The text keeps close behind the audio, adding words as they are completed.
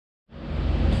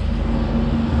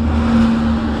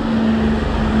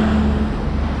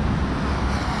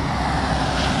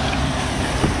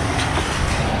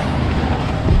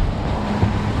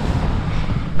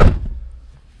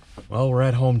Well, we're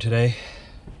at home today.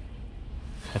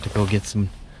 Had to go get some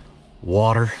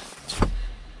water.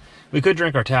 We could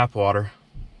drink our tap water,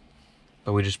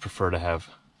 but we just prefer to have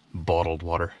bottled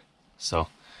water. So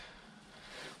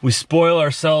we spoil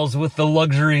ourselves with the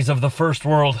luxuries of the first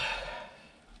world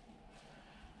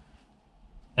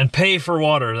and pay for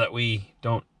water that we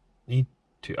don't need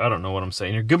to. I don't know what I'm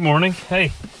saying here. Good morning.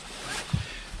 Hey,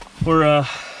 we're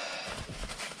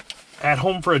at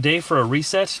home for a day for a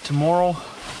reset. Tomorrow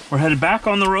we're headed back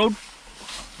on the road.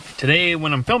 Today,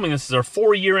 when I'm filming this, is our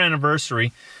 4-year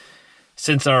anniversary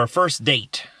since our first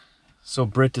date. So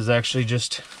Britt is actually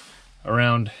just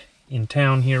around in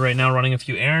town here right now running a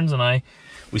few errands, and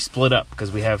we split up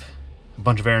because we have a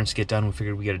bunch of errands to get done. We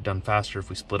figured we'd get it done faster if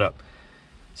we split up.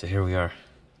 So here we are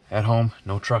at home,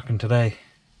 no trucking today.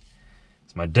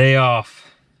 It's my day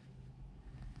off,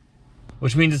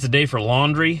 which means it's a day for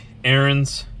laundry,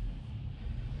 errands,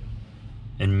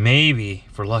 and maybe,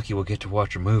 if we're lucky, we'll get to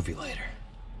watch a movie later.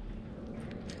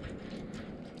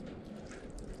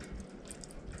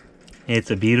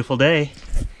 It's a beautiful day.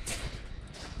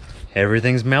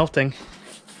 Everything's melting.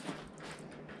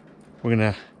 We're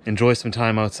gonna enjoy some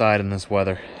time outside in this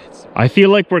weather. I feel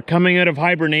like we're coming out of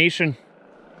hibernation.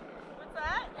 What's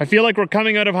that? I feel like we're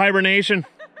coming out of hibernation.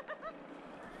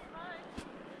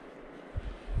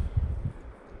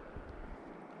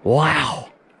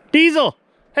 Wow. Diesel!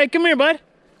 Hey, come here, bud.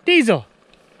 Diesel.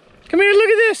 Come here, look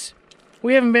at this.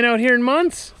 We haven't been out here in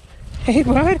months. Hey,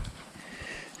 bud.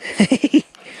 Hey.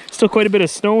 Still quite a bit of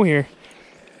snow here.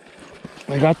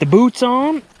 I got the boots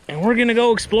on, and we're gonna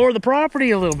go explore the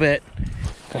property a little bit.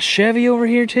 A Chevy over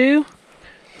here too.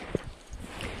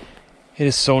 It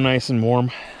is so nice and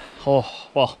warm. Oh,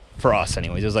 well, for us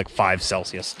anyways, it was like 5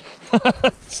 Celsius.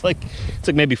 It's like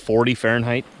maybe 40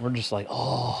 Fahrenheit. We're just like,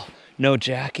 oh, no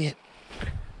jacket.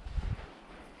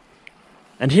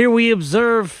 And here we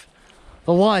observe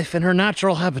the life in her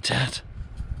natural habitat.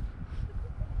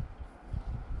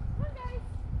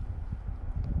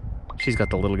 She's got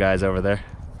the little guys over there.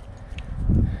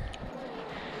 Come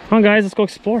on, guys, let's go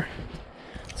explore.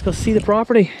 Let's go see the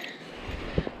property.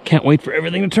 Can't wait for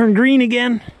everything to turn green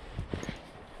again.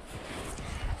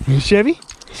 Chevy?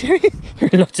 Chevy?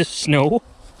 There's lots of snow.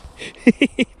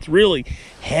 It's really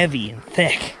heavy and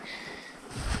thick.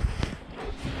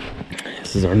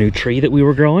 This is our new tree that we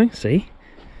were growing. See?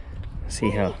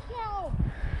 See how?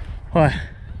 What?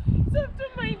 It's up to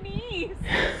my knees.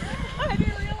 I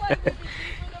didn't realize it was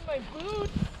deeper than my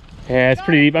boots. Yeah, it's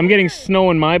pretty deep. I'm getting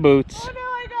snow in my boots. Oh no,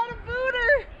 I got a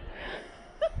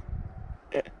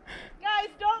booter. Guys,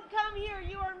 don't come here.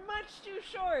 You are much too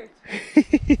short.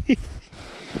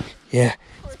 Yeah,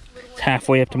 it's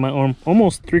halfway up to my arm,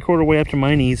 almost 3/4 way up to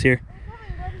my knees here.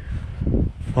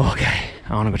 Okay,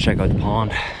 I want to go check out the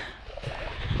pond.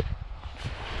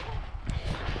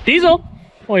 Diesel!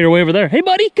 Oh, you're way over there. Hey,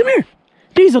 buddy, come here.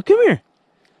 Diesel, come here.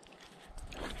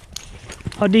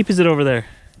 How deep is it over there?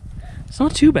 It's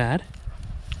not too bad.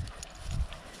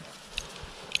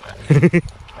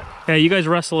 Yeah, you guys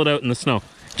wrestle it out in the snow.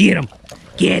 Get him!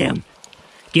 Get him!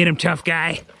 Get him, tough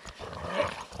guy!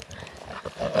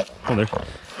 Oh, there.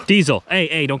 Diesel,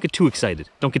 hey, don't get too excited.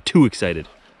 Don't get too excited.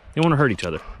 You don't want to hurt each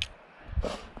other.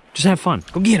 Just have fun.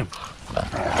 Go get him.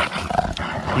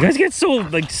 You guys get so,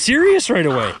 like, serious right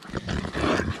away.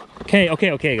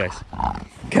 Okay, guys.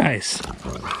 Guys.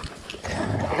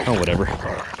 Oh, whatever.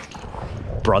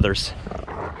 Brothers.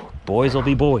 Boys will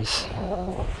be boys.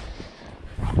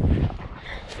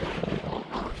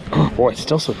 Oh, boy, it's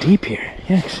still so deep here.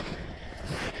 Yes.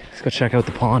 Let's go check out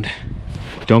the pond.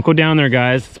 Don't go down there,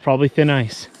 guys. It's probably thin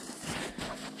ice.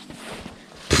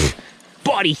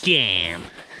 Body cam.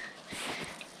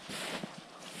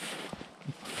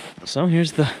 So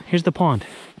here's the pond.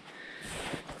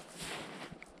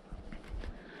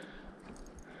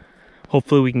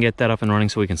 Hopefully we can get that up and running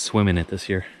so we can swim in it this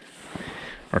year.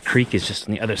 Our creek is just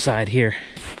on the other side here.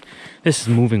 This is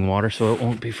moving water, so it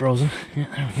won't be frozen. Yeah,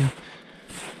 there we go.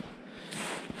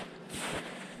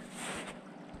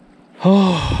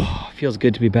 Oh, feels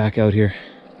good to be back out here.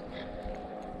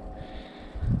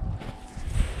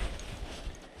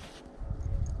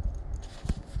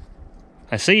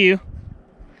 I see you.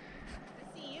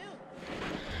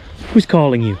 Who's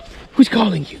calling you? Who's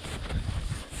calling you?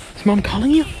 Is Mom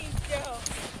calling you?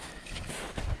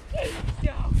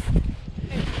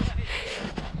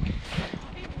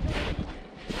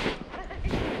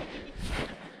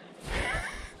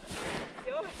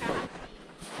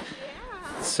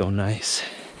 So nice.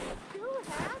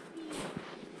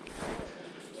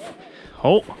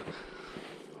 Oh,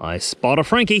 I spot a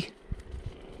Frankie.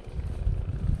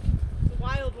 The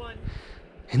wild one.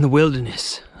 In the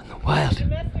wilderness, in the wild. The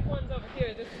domestic one's over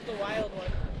here. This is the wild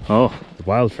Oh, the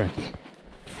wild Frankie.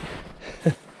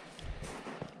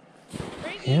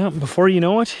 Yeah, before you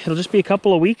know it, it'll just be a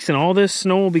couple of weeks and all this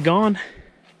snow will be gone.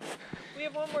 We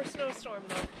have one more snowstorm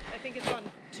though. I think it's on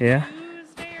Yeah.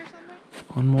 Tuesday or something.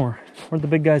 One more. Where'd the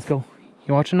big guys go?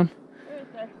 You watching them?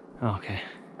 Right there. Oh, okay.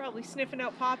 Probably sniffing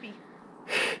out Poppy.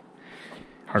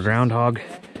 Our groundhog.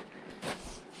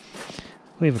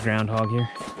 We have a groundhog here.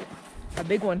 A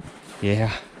big one.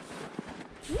 Yeah.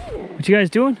 What you guys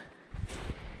doing?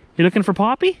 You looking for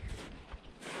Poppy?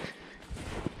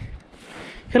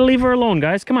 Gotta leave her alone,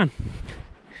 guys. Come on.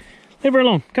 Leave her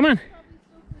alone. Come on.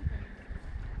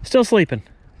 Still sleeping.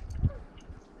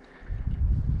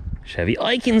 Chevy,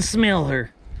 I can smell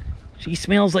her. She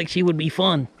smells like she would be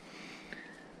fun.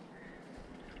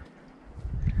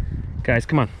 Guys,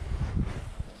 come on.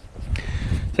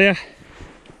 So yeah,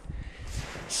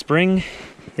 spring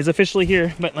is officially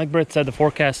here, but like Britt said, the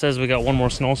forecast says we got one more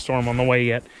snowstorm on the way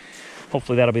yet.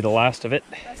 Hopefully that'll be the last of it.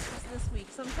 That's just this week.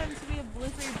 Sometimes we have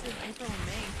blizzards in April and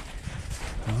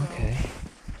May. Okay.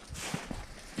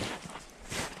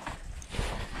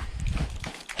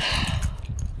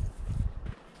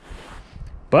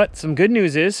 But some good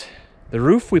news is, the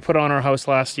roof we put on our house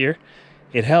last year,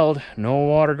 it held. No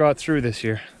water got through this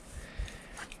year.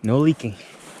 No leaking.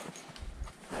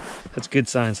 That's good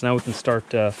signs. Now we can start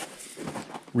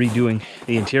redoing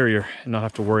the interior and not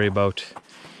have to worry about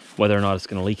whether or not it's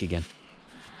going to leak again.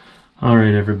 All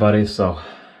right, everybody, so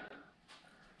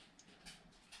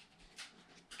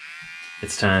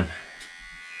it's time.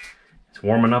 It's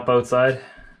warming up outside,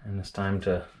 and it's time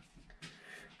to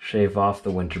shave off the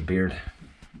winter beard.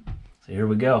 So here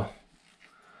we go.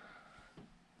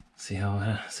 See how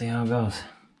it goes.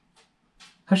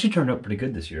 Actually turned out pretty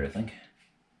good this year, I think.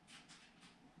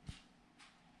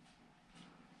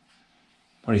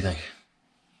 What do you think?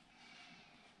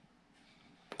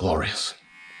 Glorious.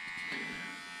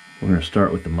 We're gonna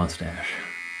start with the mustache.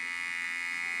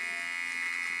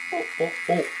 Oh, oh,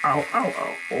 oh, ow, ow,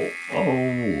 ow, oh,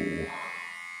 oh.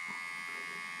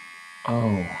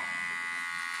 Oh.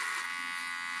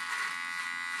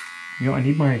 You know, I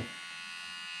need my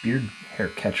beard hair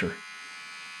catcher.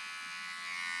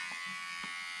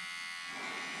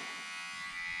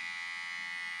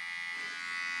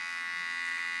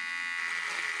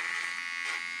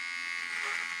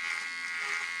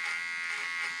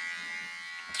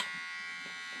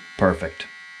 Perfect.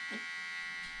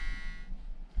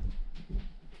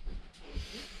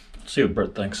 See what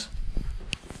Brett thinks.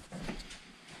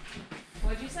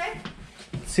 What'd you say?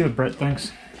 See what Brett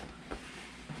thinks.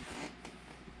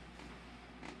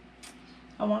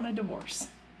 I want a divorce.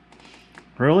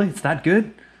 Really? It's that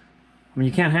good? I mean,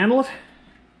 you can't handle it?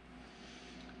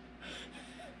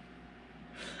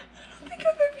 I don't think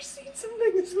I've ever seen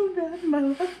something so bad in my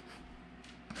life.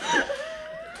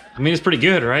 I mean, it's pretty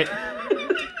good, right?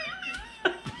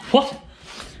 What?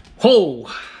 Whoa!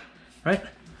 Right?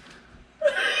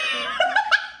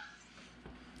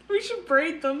 We should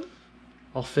braid them.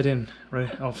 I'll fit right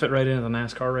into the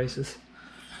NASCAR races.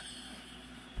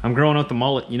 I'm growing out the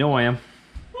mullet. You know I am.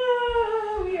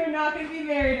 We are not going to be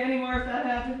married anymore if that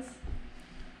happens.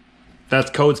 That's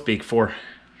code speak for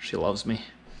she loves me.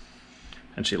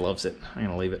 And she loves it. I'm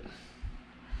gonna leave it.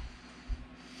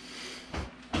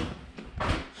 Oh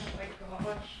my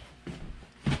gosh.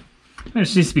 It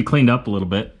just needs to be cleaned up a little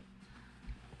bit.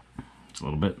 Just a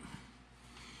little bit.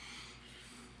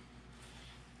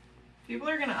 People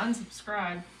are going to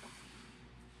unsubscribe.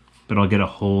 But I'll get a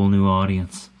whole new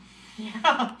audience.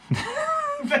 Yeah.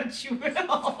 Bet you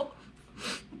will.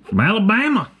 From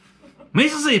Alabama,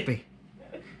 Mississippi.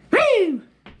 Woo!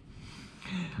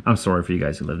 I'm sorry for you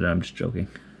guys who live there. I'm just joking.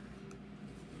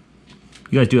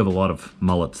 You guys do have a lot of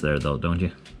mullets there, though, don't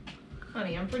you?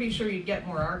 Honey, I'm pretty sure you'd get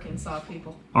more Arkansas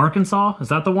people. Arkansas? Is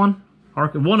that the one?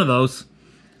 One of those.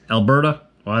 Alberta.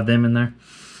 We'll add them in there.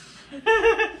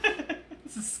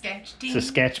 It's a sketch team.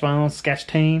 Saskatchewan,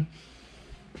 Saskatchewan.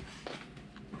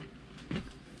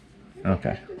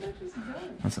 Okay.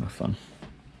 That's enough fun.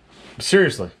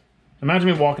 Seriously. Imagine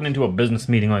me walking into a business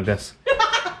meeting like this.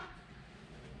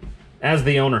 As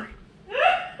the owner.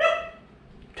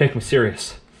 Take me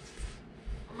serious.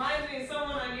 Reminds me of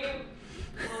someone I knew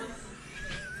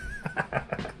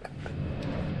once.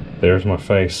 There's my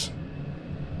face.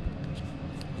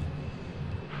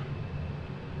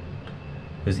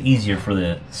 It was easier for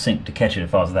the sink to catch it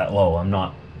if I was that low. I'm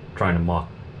not trying to mock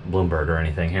Bloomberg or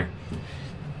anything here.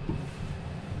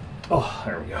 Oh,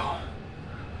 there we go.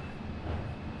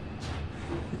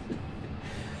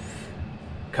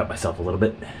 Cut myself a little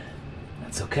bit.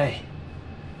 That's okay.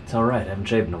 It's alright, I haven't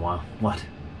shaved in a while. What?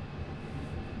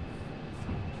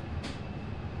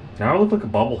 Now I look like a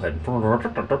bobblehead.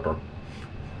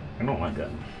 I don't like that.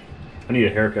 I need a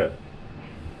haircut.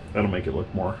 That'll make it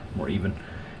look more even.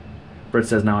 Britt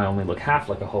says now I only look half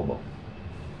like a hobo.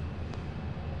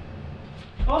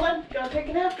 Hold on, gotta take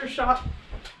an after shot.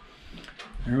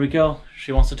 There we go.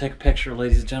 She wants to take a picture,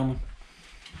 ladies and gentlemen.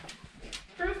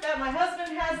 Proof that my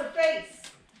husband has a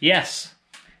face. Yes.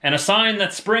 And a sign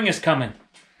that spring is coming.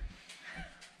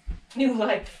 New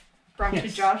life brought to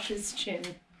Yes. Josh's chin.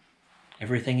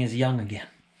 Everything is young again.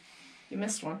 You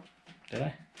missed one. Did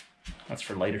I? That's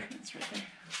for later. That's right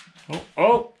there.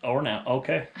 Oh, or now.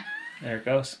 Okay. There it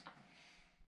goes.